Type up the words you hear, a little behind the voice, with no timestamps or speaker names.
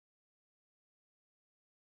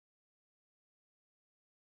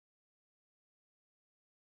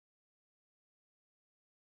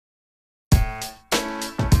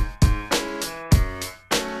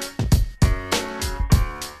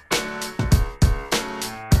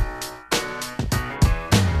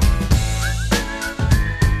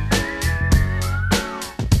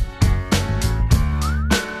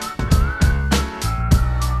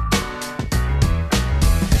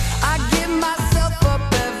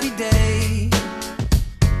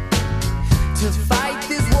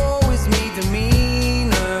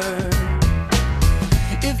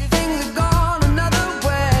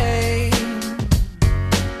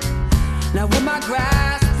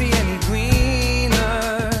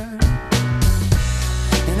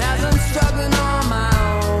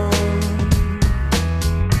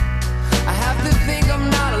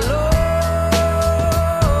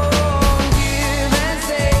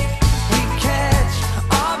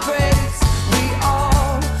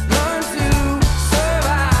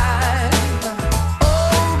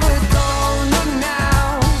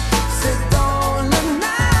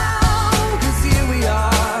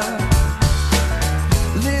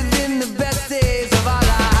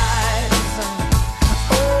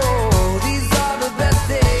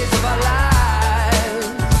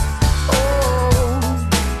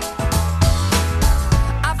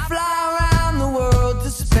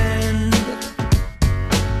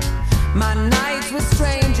with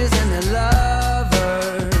strangers and their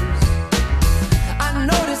lovers. I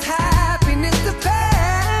notice happiness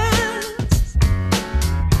depends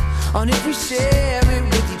on if we share it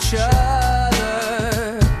with each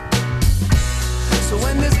other. So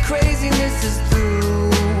when this craziness is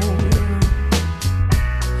through,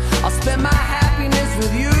 I'll spend my happiness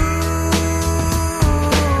with you.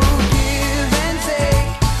 Give and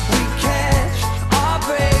take, we catch our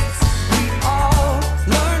breaks, we all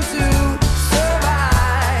learn to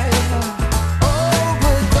survive. Oh,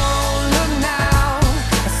 but don't look now,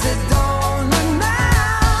 I said don't look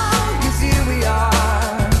now, 'cause here we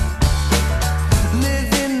are,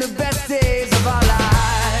 living the best days of our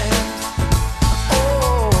lives.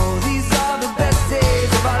 Oh, these are the best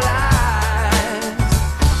days of our lives.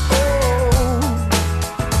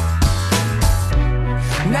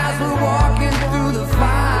 And as we're walking through the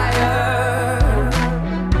fire,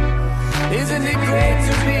 isn't it great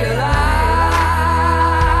to be alive?